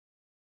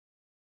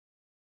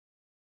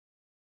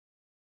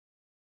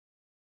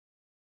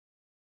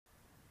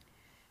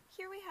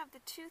Here we have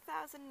the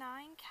 2009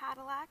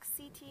 Cadillac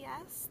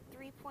CTS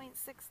 3.6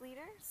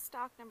 liter,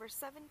 stock number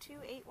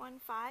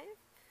 72815.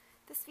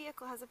 This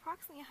vehicle has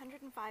approximately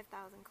 105,000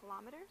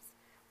 kilometers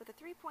with a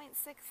 3.6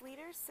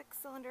 liter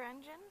 6-cylinder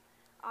engine,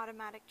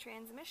 automatic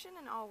transmission,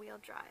 and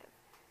all-wheel drive.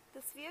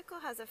 This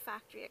vehicle has a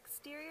factory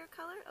exterior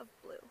color of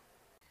blue.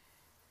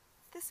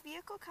 This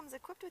vehicle comes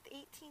equipped with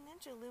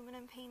 18-inch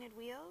aluminum painted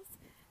wheels,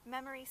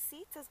 memory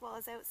seats as well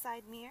as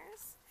outside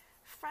mirrors,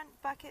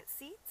 front bucket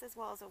seats as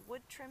well as a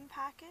wood trim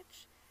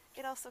package.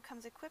 It also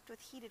comes equipped with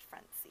heated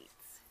front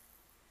seats.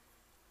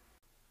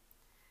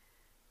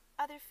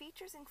 Other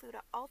features include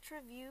an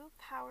Ultra View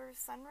power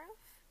sunroof,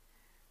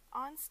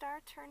 OnStar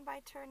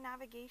turn-by-turn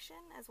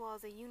navigation as well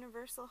as a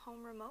universal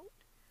home remote,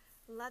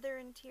 leather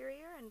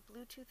interior and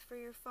Bluetooth for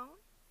your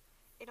phone.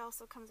 It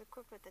also comes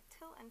equipped with a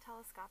tilt and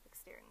telescopic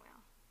steering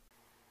wheel.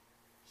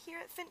 Here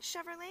at Finch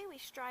Chevrolet, we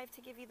strive to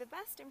give you the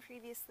best in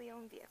previously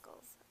owned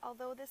vehicles.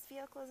 Although this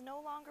vehicle is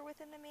no longer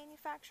within the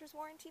manufacturer's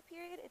warranty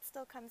period, it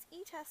still comes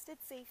e-tested,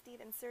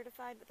 safetied, and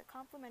certified with a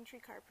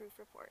complimentary CarProof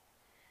report.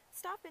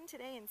 Stop in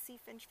today and see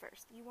Finch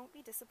first. You won't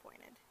be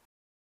disappointed.